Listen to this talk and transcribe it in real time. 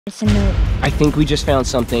It's a note. I think we just found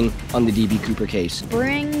something on the DB Cooper case.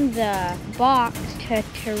 Bring the box to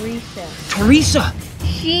Teresa. Teresa!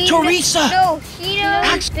 Teresa! No, she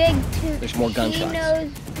knows big tuna. There's more gunshots. She knows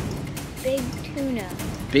big tuna.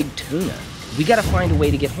 Big tuna? We gotta find a way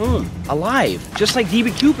to get home, alive, just like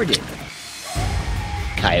DB Cooper did.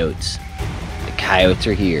 Coyotes. The coyotes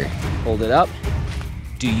are here. Hold it up.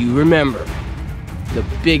 Do you remember the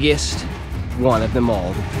biggest one of them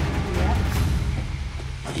all?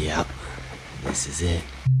 Yep. This is it.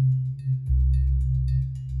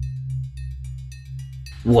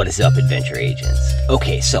 What is up, adventure agents?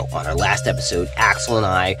 Okay, so on our last episode, Axel and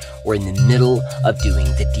I were in the middle of doing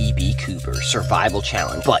the DB Cooper survival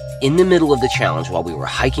challenge. But in the middle of the challenge, while we were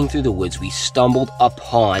hiking through the woods, we stumbled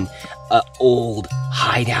upon an old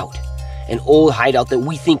hideout. An old hideout that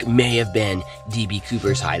we think may have been DB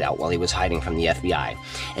Cooper's hideout while he was hiding from the FBI.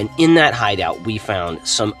 And in that hideout, we found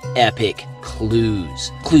some epic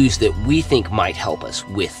clues. Clues that we think might help us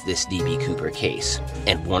with this DB Cooper case.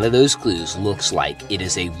 And one of those clues looks like it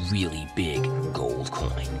is a really big gold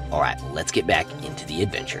coin. All right, let's get back into the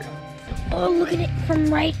adventure. Oh, look at it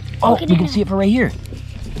from right. Oh, you can see it from right here.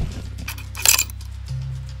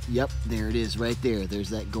 Yep, there it is right there. There's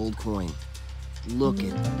that gold coin. Look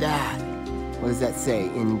at that. What does that say?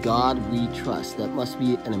 In God we trust. That must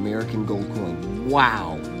be an American gold coin.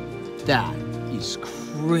 Wow. That is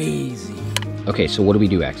crazy. Okay, so what do we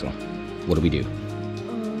do, Axel? What do we do?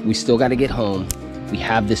 We still got to get home. We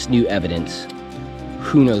have this new evidence.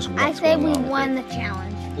 Who knows what's going on? I say we won the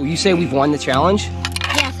challenge. Oh, you say we've won the challenge?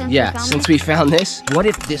 Yeah, since we found this. What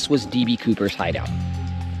if this was DB Cooper's hideout?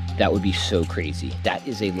 That would be so crazy. That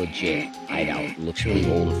is a legit hideout. It looks really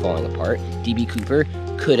old and falling apart. DB Cooper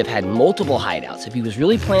could have had multiple hideouts. If he was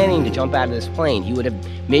really planning to jump out of this plane, he would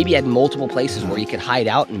have maybe had multiple places where he could hide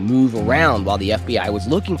out and move around while the FBI was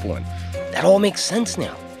looking for him. That all makes sense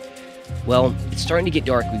now. Well, it's starting to get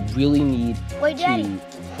dark. We really need to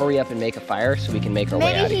hurry up and make a fire so we can make our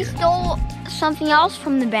way out of here. Maybe he stole something else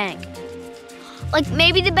from the bank. Like,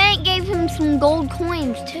 maybe the bank gave him some gold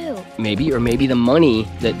coins, too. Maybe, or maybe the money,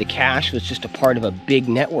 the cash was just a part of a big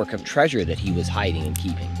network of treasure that he was hiding and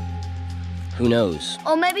keeping. Who knows?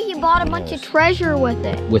 Oh, maybe he bought a bunch of treasure with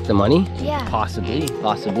it. With the money? Yeah. Possibly.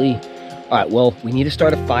 All right, well, we need to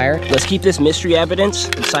start a fire. Let's keep this mystery evidence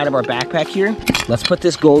inside of our backpack here. Let's put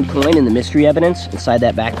this gold coin in the mystery evidence inside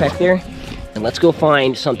that backpack there. And let's go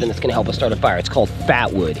find something that's gonna help us start a fire. It's called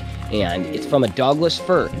fatwood, and it's from a Douglas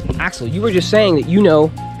fir. Axel, you were just saying that you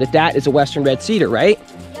know that that is a western red cedar, right?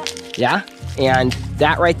 Yeah? And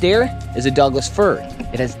that right there is a Douglas fir.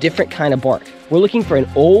 It has different kind of bark. We're looking for an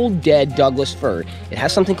old, dead Douglas fir. It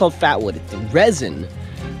has something called fatwood. It's the resin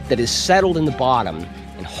that is settled in the bottom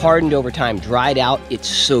and hardened over time, dried out. It's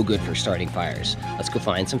so good for starting fires. Let's go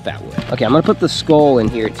find some fatwood. Okay, I'm gonna put the skull in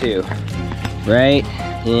here too. Right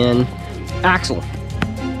in. Axel.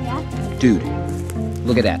 Yeah? Dude,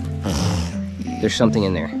 look at that. There's something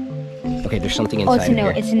in there. Okay, there's something inside. Oh, it's a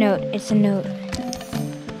note. Here. It's a note. It's a note.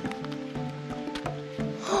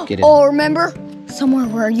 Get it. Oh, remember? Somewhere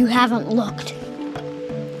where you haven't looked.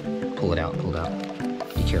 Pull it out. Pull it out.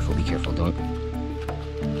 Be careful. Be careful. Don't.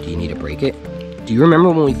 Do you need to break it? Do you remember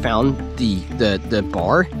when we found the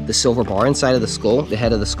bar, the silver bar inside of the skull, the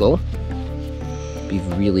head of the skull? Be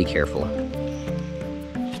really careful.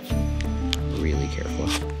 Really careful.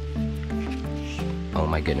 Oh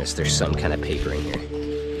my goodness, there's some kind of paper in here.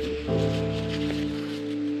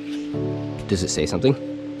 Does it say something?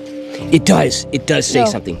 It does. It does say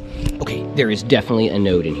something. Okay, there is definitely a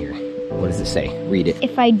note in here. What does it say? Read it.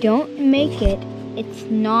 If I don't make it, it's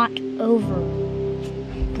not over.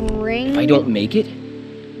 If I don't make it?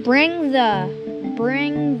 Bring the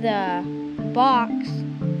box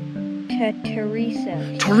to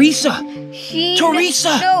Teresa. Teresa! She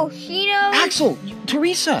Teresa! She knows. Axel!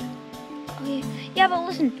 Teresa! Oh, yeah, but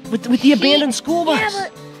listen. With the abandoned school bus. Yeah,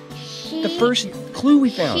 but the first clue we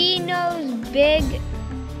found. She knows big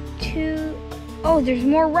Oh, there's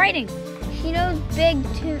more writing. She knows big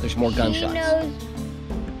tuna. There's more gunshots. She knows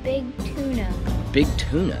big tuna. Big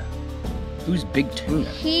tuna? Who's Big Tuna?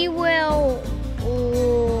 He will...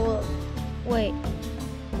 wait.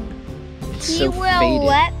 It's He so will faded.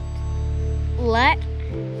 let...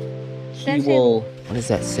 He will... What does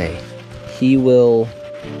that say? He will...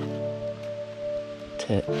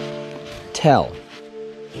 Tell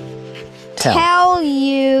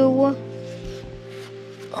you...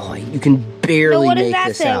 Oh, you can barely make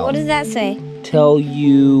this out. What does that say? Tell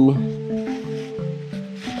you...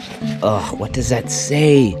 Ugh, what does that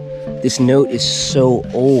say? This note is so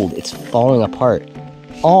old, it's falling apart.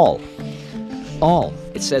 All.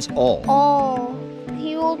 It says all. All.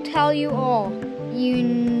 He will tell you all. You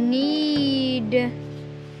need to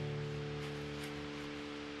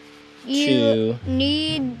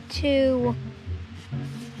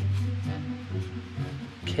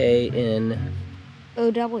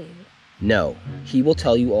KNOW. No, he will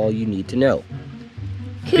tell you all you need to know.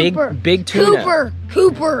 Cooper. Big tuna.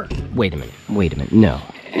 Cooper. Wait a minute. No.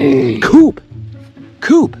 Coop.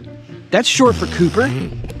 That's short for Cooper.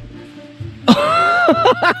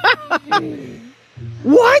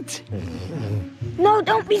 What? No,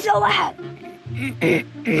 don't be so loud. Oh,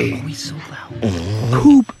 he's so loud.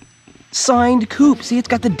 Coop. Signed Coop. See, it's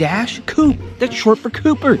got the dash. Coop. That's short for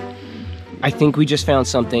Cooper. I think we just found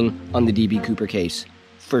something on the DB Cooper case.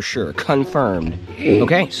 For sure. Confirmed.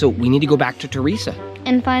 Okay, so we need to go back to Teresa.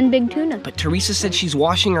 And find big tuna. But Teresa said she's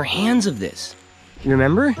washing her hands of this. You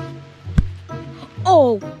remember?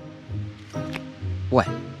 Oh. What?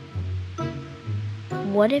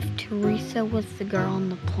 What if Teresa was the girl on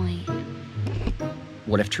the plane?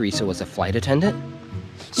 What if Teresa was a flight attendant?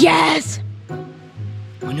 Yes!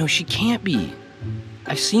 Oh no, she can't be.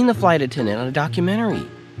 I've seen the flight attendant on a documentary.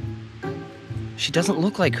 She doesn't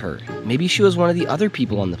look like her. Maybe she was one of the other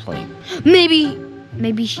people on the plane. Maybe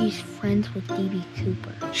she's friends with DB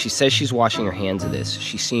Cooper. She says she's washing her hands of this.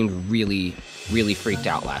 She seemed really freaked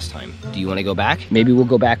out last time. Do you want to go back? Maybe we'll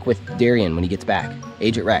go back with Darian when he gets back.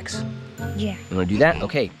 Agent Rex. Yeah. You want to do that?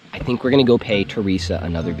 Okay. I think we're going to go pay Teresa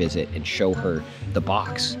another visit and show her the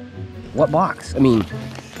box. What box? I mean,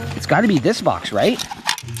 it's got to be this box, right?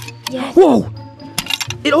 Yes. Whoa!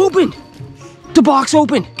 It opened! The box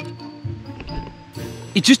opened!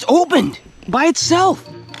 It just opened by itself!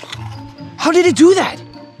 How did it do that?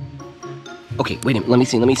 Okay, wait a minute. Let me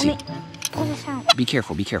see. Pull this out. Be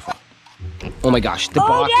careful. Oh my gosh, the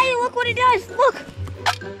box. Oh, Daddy, look what it does. Look.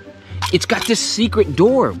 It's got this secret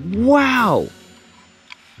door. Wow.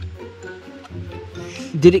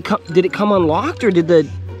 Did it come unlocked, or did the...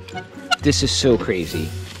 This is so crazy.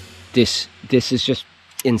 This is just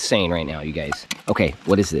insane right now, you guys. Okay,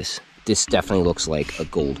 what is this? This definitely looks like a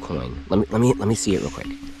gold coin. Let me see it real quick.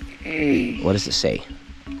 What does it say?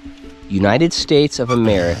 United States of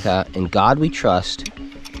America, in God we trust,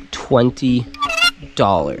 $20.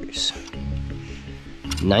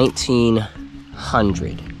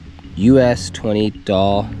 1900. US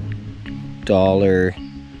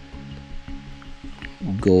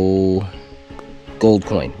 $20 gold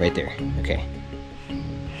coin right there. Okay.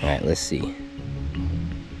 All right, let's see.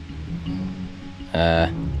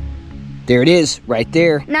 There it is, right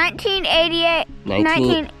there.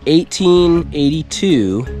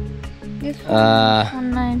 1882. This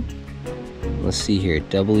one, 19. Let's see here.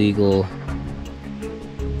 Double eagle.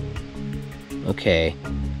 Okay.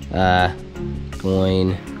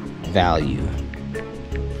 Coin value.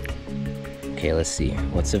 Okay, let's see.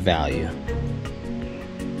 What's the value?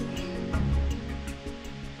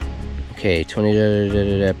 Okay,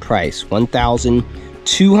 20 price.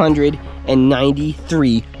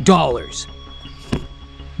 $1,293.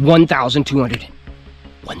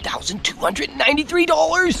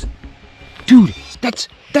 $1,293. Dude, that's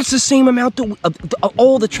the same amount of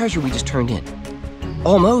all the treasure we just turned in.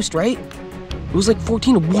 Almost, right? It was like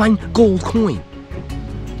 14 to 1 gold coin.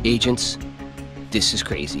 Agents, this is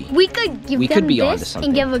crazy. We could give them be onto this something.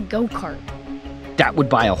 and give a go-kart. That would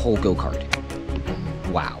buy a whole go-kart.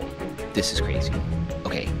 Wow, this is crazy.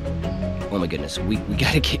 Okay. Oh my goodness, we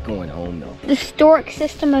gotta get going home though. The Historic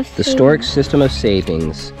System of Savings. Historic System of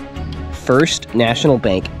Savings. First National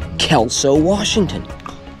Bank, Kelso, Washington.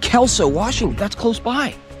 Kelso, Washington, that's close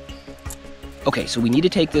by. Okay, so we need to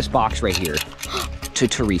take this box right here to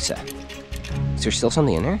Teresa. Is there still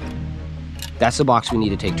something in there? That's the box we need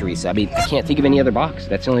to take Teresa. I mean, I can't think of any other box.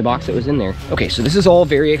 That's the only box that was in there. Okay, so this is all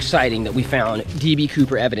very exciting that we found DB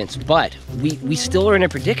Cooper evidence, but we still are in a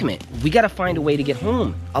predicament. We gotta find a way to get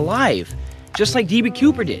home alive, just like DB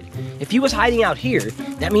Cooper did. If he was hiding out here,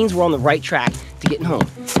 that means we're on the right track to getting home.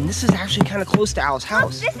 And this is actually kind of close to Al's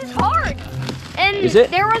house. Look, this is hard. And is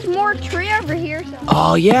it? There was more tree over here. So.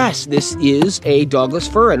 Oh yes, this is a Douglas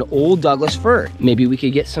fir, an old Douglas fir. Maybe we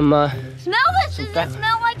could get some, Smell this, does it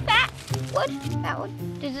smell like fat wood? Fat wood?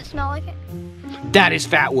 Does it smell like it? That is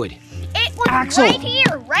fat wood. It was Axel,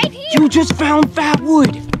 right here. You just found fat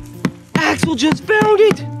wood. Axel just found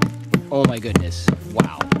it. Oh my goodness,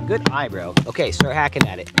 wow. Good eye, bro. Okay, start hacking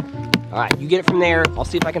at it. All right, you get it from there. I'll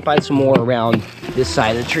see if I can find some more around this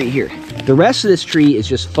side of the tree here. The rest of this tree is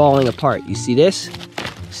just falling apart. You see this?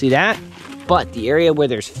 See that? But the area where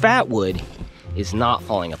there's fat wood is not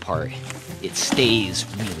falling apart. It stays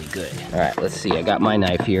really good. All right, let's see. I got my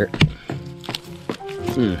knife here.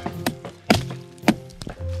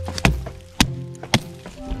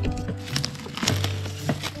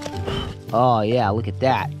 Oh yeah, look at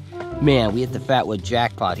that. Man, we hit the fatwood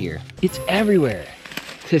jackpot here. It's everywhere.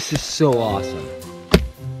 This is so awesome.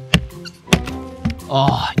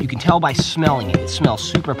 Oh, you can tell by smelling it. It smells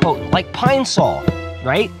super potent, like pine sol,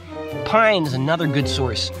 right? Pine is another good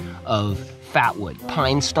source of fatwood.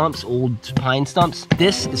 Pine stumps, old pine stumps.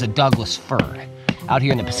 This is a Douglas fir. Out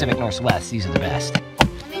here in the Pacific Northwest, these are the best.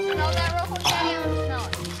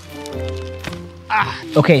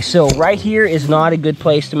 Okay, so right here is not a good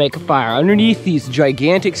place to make a fire. Underneath these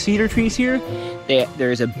gigantic cedar trees here,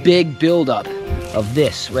 there's a big buildup of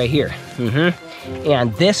this right here.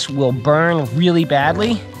 And this will burn really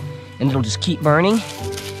badly, and it'll just keep burning.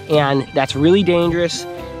 And that's really dangerous.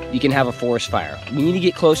 You can have a forest fire. We need to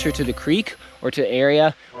get closer to the creek or to the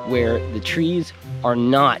area where the trees are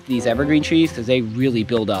not these evergreen trees, because they really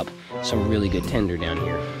build up some really good tinder down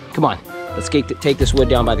here. Come on. Let's take this wood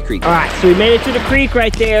down by the creek. All right, so we made it to the creek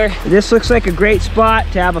right there. This looks like a great spot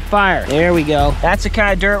to have a fire. There we go. That's the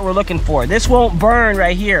kind of dirt we're looking for. This won't burn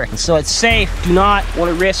right here, so it's safe. Do not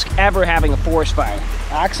want to risk ever having a forest fire.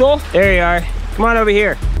 Axel, there you are. Come on over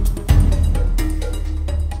here.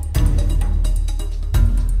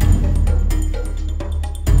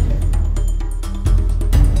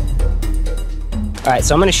 All right,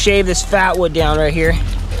 so I'm gonna shave this fat wood down right here.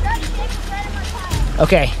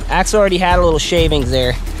 Okay, Axel already had a little shavings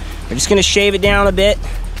there. We're just gonna shave it down a bit,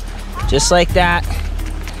 just like that.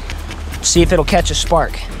 See if it'll catch a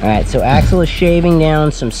spark. All right, so Axel is shaving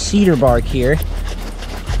down some cedar bark here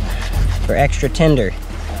for extra tinder.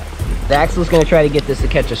 Axel's gonna try to get this to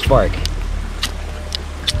catch a spark.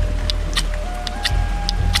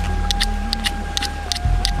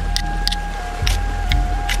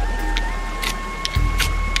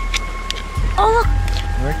 Oh, look.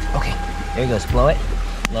 Worked? Okay, there he goes, blow it.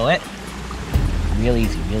 Blow it. Real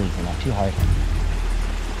easy, not too hard.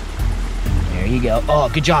 There you go. Oh,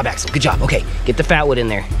 good job, Axel, good job. Okay, get the fat wood in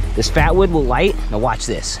there. This fat wood will light. Now watch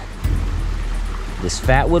this. This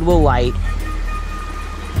fat wood will light,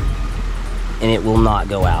 and it will not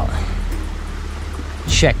go out.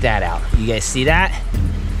 Check that out. You guys see that?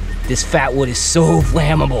 This fat wood is so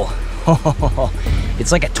flammable.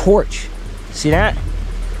 It's like a torch. See that?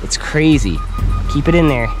 It's crazy. Keep it in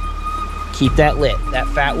there. Keep that lit. That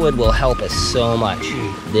fat wood will help us so much.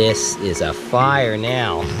 This is a fire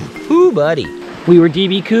now. Ooh, buddy. We were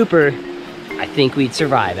DB Cooper. I think we'd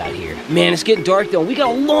survive out here. Man, it's getting dark though. We got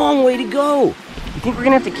a long way to go. You think we're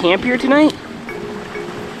gonna have to camp here tonight?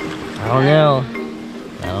 I don't know.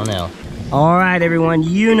 I don't know. All right, everyone,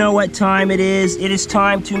 you know what time it is. It is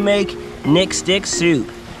time to make Nick Stick soup.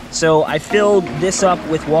 So I filled this up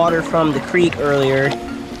with water from the creek earlier.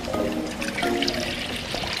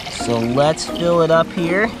 So let's fill it up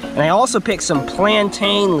here. And I also picked some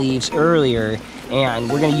plantain leaves earlier, and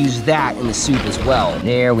we're gonna use that in the soup as well.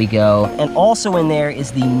 There we go. And also in there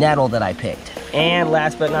is the nettle that I picked. And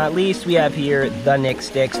last but not least, we have here the Nick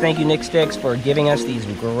Sticks. Thank you, Nick Sticks, for giving us these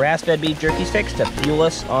grass-fed beef jerky sticks to fuel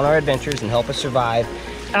us on our adventures and help us survive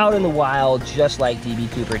out in the wild, just like DB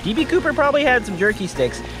Cooper. DB Cooper probably had some jerky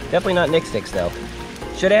sticks. Definitely not Nick Sticks, though.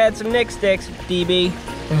 Should have had some Nick Sticks, DB.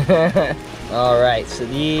 All right, so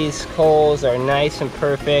these coals are nice and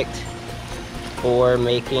perfect for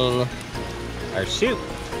making our soup.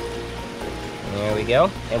 There we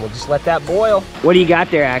go. And we'll just let that boil. What do you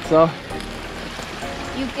got there, Axel?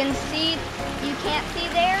 You can see, you can't see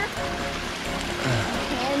there.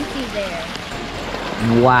 You can see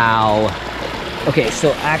there. Wow. Okay,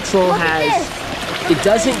 so Axel Look has, it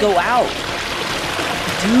doesn't go out.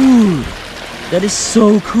 Dude, that is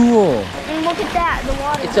so cool. And look at that, the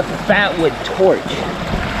water. It's a fatwood torch.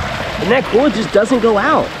 Isn't that cool? It just doesn't go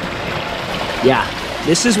out. Yeah,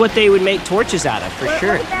 this is what they would make torches out of, for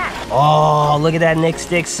sure. Look at that. Oh, look at that Nick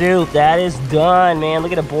Stick soup. That is done, man.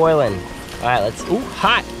 Look at it boiling. All right, let's, ooh,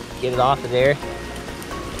 hot. Get it off of there.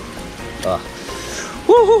 Oh.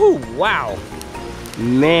 Woo-hoo-hoo, wow.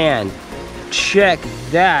 Man, check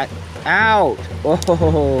that out. Oh,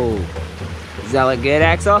 does that look good,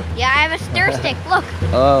 Axel? Yeah, I have a stir stick, look.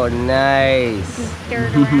 Oh, nice. Stir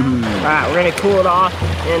it around. All right, we're gonna cool it off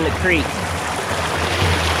in the creek.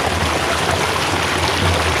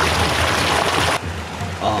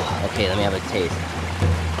 Oh, okay, let me have a taste.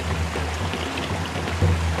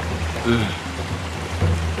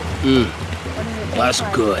 That's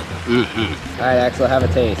good. All right, Axel, have a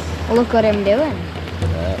taste. Look what I'm doing.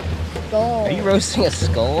 Skull. Are you roasting a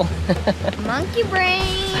skull? Monkey brain.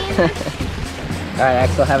 All right,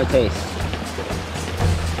 Axel, have a taste.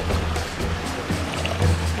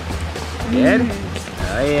 Good?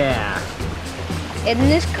 Oh, yeah. Isn't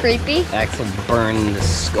this creepy? Axel burned the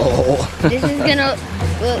skull. This is gonna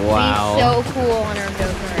Wow. be so cool on our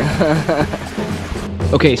GoPro.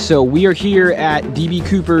 Okay, so we are here at DB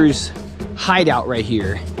Cooper's hideout right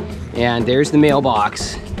here. And there's the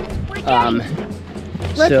mailbox.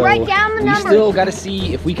 Let's write down the numbers. We still got to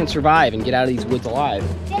see if we can survive and get out of these woods alive.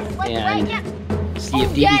 Let's write down. See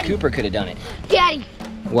if DB Daddy. Cooper could have done it. Daddy,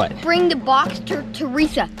 What? bring the box to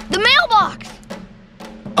Teresa. The mailbox!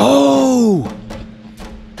 Oh!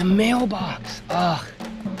 The mailbox. Ugh.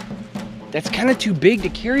 That's kind of too big to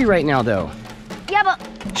carry right now, though. Yeah,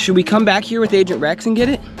 but Should we come back here with Agent Rex and get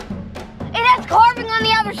it? it has carving on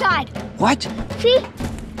the other side. What? See?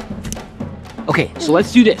 Okay, so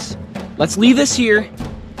let's do this. Let's leave this here,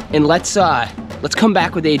 and let's come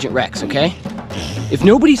back with Agent Rex, okay? If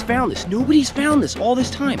nobody's found this all this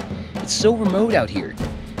time. It's so remote out here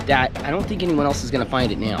that I don't think anyone else is gonna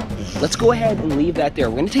find it now. Let's go ahead and leave that there.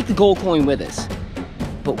 We're gonna take the gold coin with us.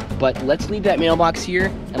 But let's leave that mailbox here,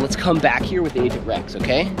 and let's come back here with Agent Rex,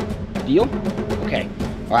 okay? Deal? Okay.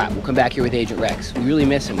 All right, we'll come back here with Agent Rex. We really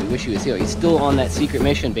miss him. We wish he was here. He's still on that secret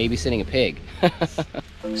mission babysitting a pig.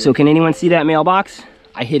 So can anyone see that mailbox?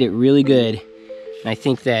 I hit it really good, and I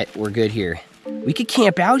think that we're good here. We could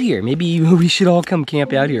camp out here. Maybe we should all come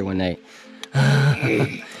camp out here one night.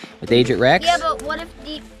 With Agent Rex? Yeah, but what if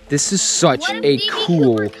This is such what if a DB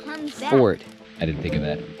cool Cooper comes back? fort. I didn't think of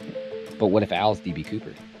that. But what if Al's DB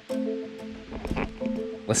Cooper?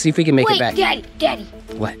 Let's see if we can make it back. Wait, Daddy.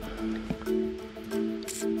 What?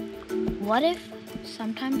 What if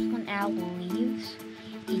sometimes when Al leaves,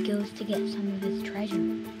 he goes to get some of his treasure?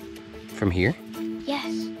 From here? Yes.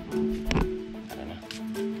 I don't know.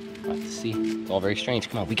 We'll have to see. It's all very strange.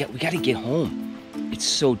 Come on, we got to get home. It's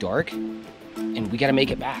so dark, and we got to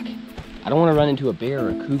make it back. I don't want to run into a bear or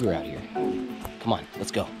a cougar out here. Come on,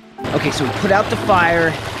 let's go. Okay, so we put out the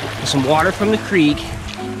fire, some water from the creek,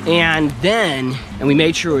 and we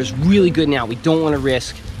made sure it was really good now. We don't want to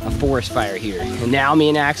risk a forest fire here. And now me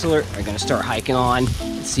and Axel are gonna start hiking on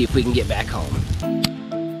and see if we can get back home.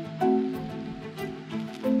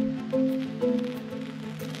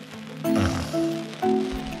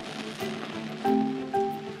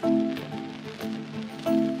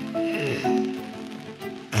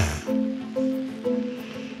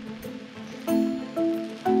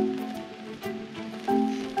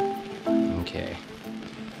 Okay.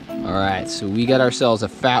 All right, so we got ourselves a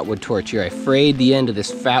fatwood torch here. I frayed the end of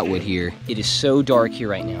this fatwood here. It is so dark here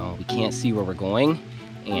right now. We can't see where we're going,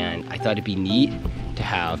 and I thought it'd be neat to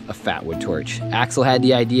have a fatwood torch. Axel had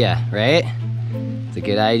the idea, right? It's a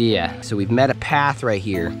good idea. So we've met a path right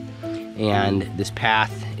here, and this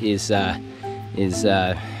path is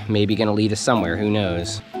maybe gonna lead us somewhere, who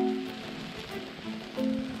knows? I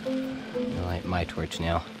light my torch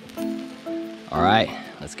now. All right,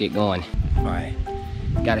 let's get going. All right.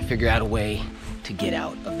 Got to figure out a way to get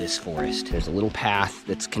out of this forest. There's a little path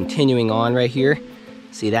that's continuing on right here.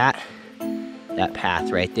 See that? That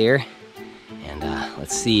path right there. And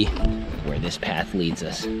let's see where this path leads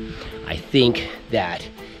us. I think that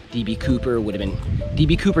DB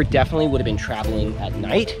Cooper definitely would have been traveling at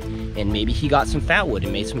night, and maybe he got some fatwood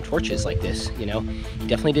and made some torches like this, you know? He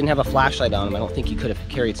definitely didn't have a flashlight on him. I don't think he could have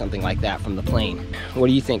carried something like that from the plane. What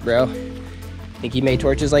do you think, bro? Think he made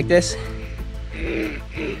torches like this?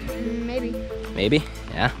 Maybe. Maybe?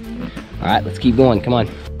 Yeah? All right, let's keep going, come on.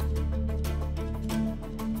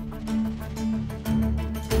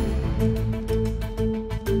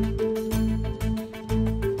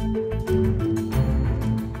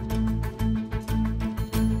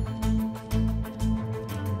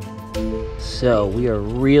 So we are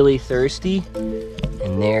really thirsty,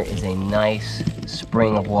 and there is a nice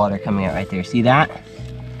spring of water coming out right there. See that?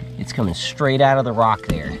 It's coming straight out of the rock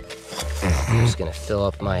there. I'm just gonna fill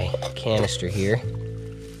up my canister here.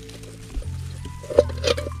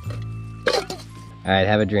 All right,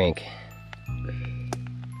 have a drink.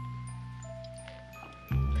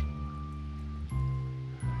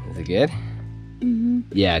 Is it good? Mm-hmm.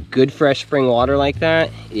 Yeah, good fresh spring water like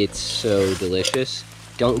that, it's so delicious.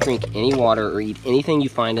 Don't drink any water or eat anything you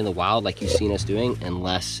find in the wild like you've seen us doing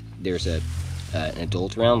unless there's an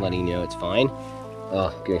adult around letting you know it's fine.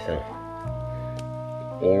 Oh, give me some.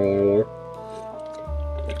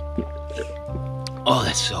 Oh,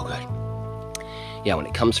 that's so good. Yeah, when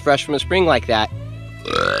it comes fresh from a spring like that,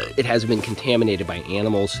 it hasn't been contaminated by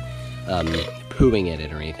animals pooing in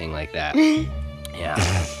it or anything like that.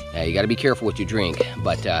 Yeah, you gotta be careful what you drink,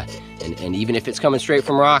 but, and even if it's coming straight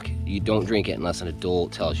from rock, you don't drink it unless an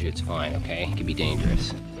adult tells you it's fine, okay? It can be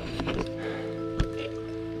dangerous.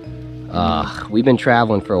 We've been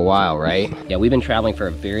traveling for a while, right? Yeah, we've been traveling for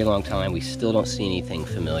a very long time. We still don't see anything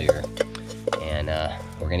familiar. And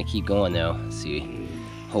we're gonna keep going though. See,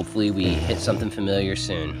 hopefully we hit something familiar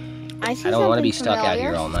soon. I see I don't want to be something stuck out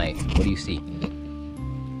here familiar. all night. What do you see?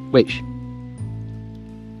 Wait, shh. Do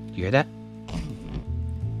you hear that?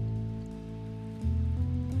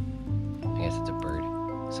 I guess it's a bird.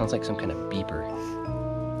 Sounds like some kind of beeper.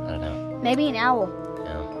 I don't know. Maybe an owl.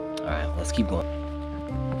 No. All right, let's keep going.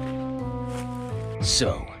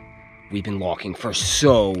 So, we've been walking for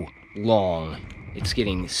so long. It's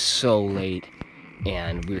getting so late,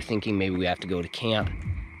 and we were thinking maybe we have to go to camp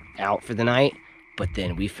out for the night, but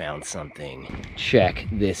then we found something. Check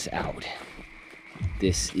this out.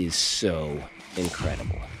 This is so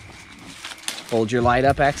incredible. Hold your light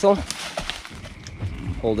up, Axel.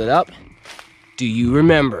 Hold it up. Do you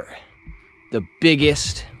remember the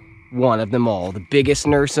biggest one of them all, the biggest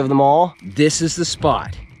nurse of them all? This is the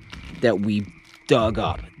spot that we dug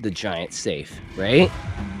up the giant safe, right?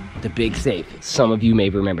 The big safe. Some of you may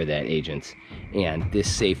remember that, agents. And this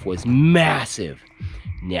safe was massive.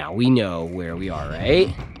 Now we know where we are,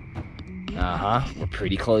 right? Uh-huh. We're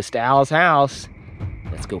pretty close to Al's house.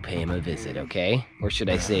 Let's go pay him a visit, okay? Or should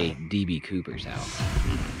I say DB Cooper's house?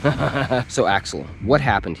 So Axel, what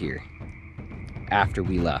happened here after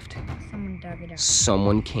we left? Someone dug it up.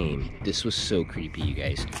 Someone came. This was so creepy, you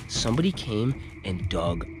guys. Somebody came and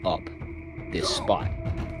dug up this spot.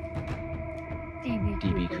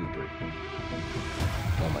 DB Cooper.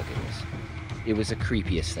 Oh my goodness. It was the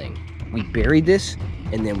creepiest thing. We buried this,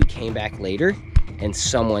 and then we came back later, and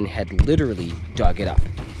someone had literally dug it up.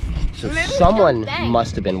 So Maybe someone something.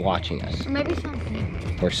 must have been watching us. Or maybe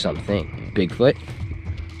something. Or something. Bigfoot?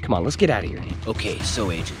 Come on, let's get out of here. Okay, so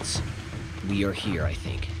agents, we are here, I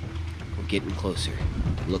think. We're getting closer.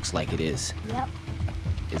 Looks like it is. Yep.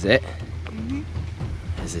 Is it? Mhm.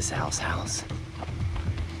 Is this Al's house?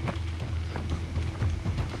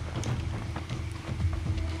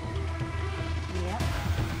 Yep.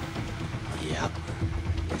 Yep.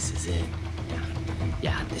 This is it.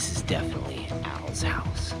 Yeah, this is definitely Al's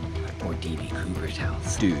house. Or DB Cooper's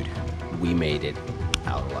house. Dude, we made it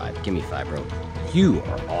out alive. Give me 5, bro. You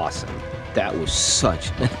are awesome. That was such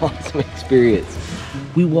an awesome experience.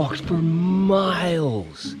 We walked for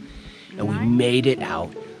miles and we made it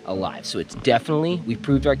out alive. So it's definitely, we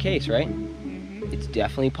proved our case, right? It's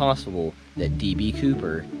definitely possible that DB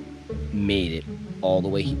Cooper made it all the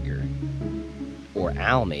way here. Or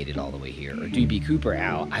Al made it all the way here. Or DB Cooper,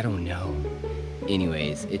 Al, I don't know.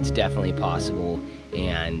 Anyways, it's definitely possible.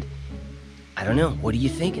 And I don't know, what do you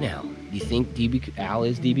think now? Do you think Al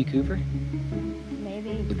is DB Cooper?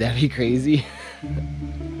 Maybe. Would that be crazy?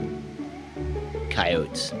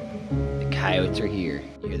 Coyotes. The coyotes are here.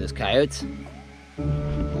 You hear those coyotes?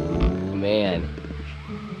 Oh man.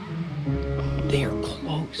 They are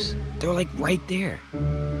close. They're like right there.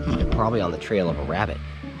 They're probably on the trail of a rabbit.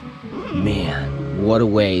 Man, what a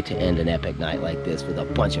way to end an epic night like this with a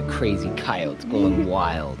bunch of crazy coyotes going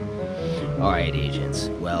wild. All right, agents.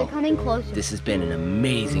 They're Well, coming closer. this has been an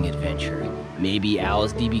amazing adventure. Maybe Al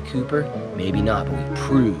is DB Cooper, maybe not, but we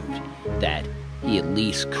proved that he at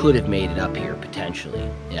least could have made it up here, potentially.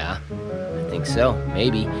 Yeah? I think so,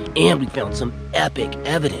 maybe. And we found some epic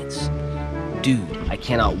evidence. Dude, I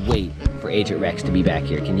cannot wait for Agent Rex to be back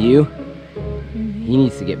here. Can you? He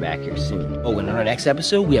needs to get back here soon. Oh, and in our next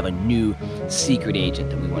episode, we have a new secret agent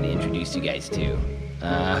that we want to introduce you guys to.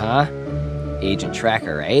 Uh-huh. Agent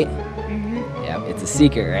Tracker, right? Yep, it's a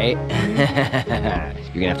secret, right?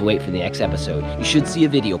 You're gonna have to wait for the next episode. You should see a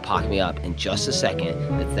video popping up in just a second.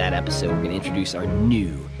 That's that episode. We're gonna introduce our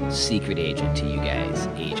new secret agent to you guys,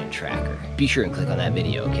 Agent Tracker. Be sure and click on that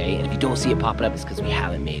video, okay? And if you don't see it popping up, it's because we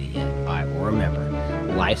haven't made it yet. All right, well, remember,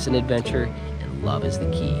 life's an adventure, and love is the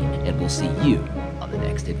key. And we'll see you on the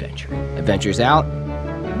next adventure. Adventures out.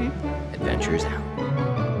 Adventures out.